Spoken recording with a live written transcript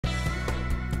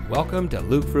Welcome to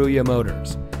Luke Fruia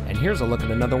Motors, and here's a look at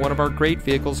another one of our great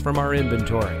vehicles from our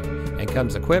inventory, and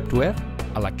comes equipped with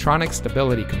electronic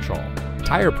stability control,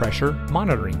 tire pressure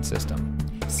monitoring system,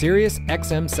 Sirius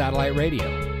XM satellite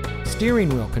radio, steering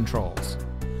wheel controls,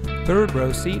 third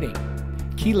row seating,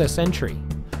 keyless entry,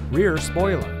 rear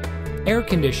spoiler, air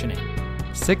conditioning,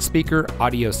 6-speaker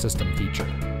audio system feature,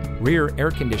 rear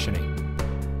air conditioning.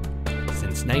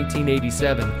 Since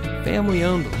 1987,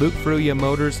 family-owned Luke Fruia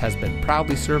Motors has been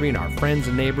proudly serving our friends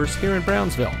and neighbors here in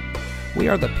Brownsville. We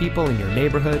are the people in your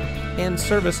neighborhood, and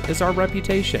service is our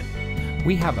reputation.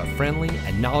 We have a friendly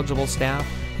and knowledgeable staff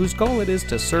whose goal it is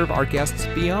to serve our guests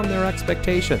beyond their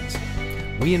expectations.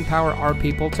 We empower our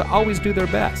people to always do their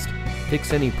best,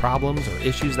 fix any problems or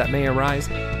issues that may arise,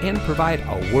 and provide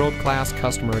a world-class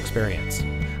customer experience.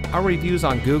 Our reviews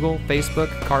on Google, Facebook,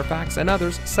 Carfax, and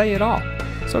others say it all.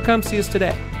 So come see us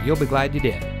today. You'll be glad you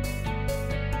did.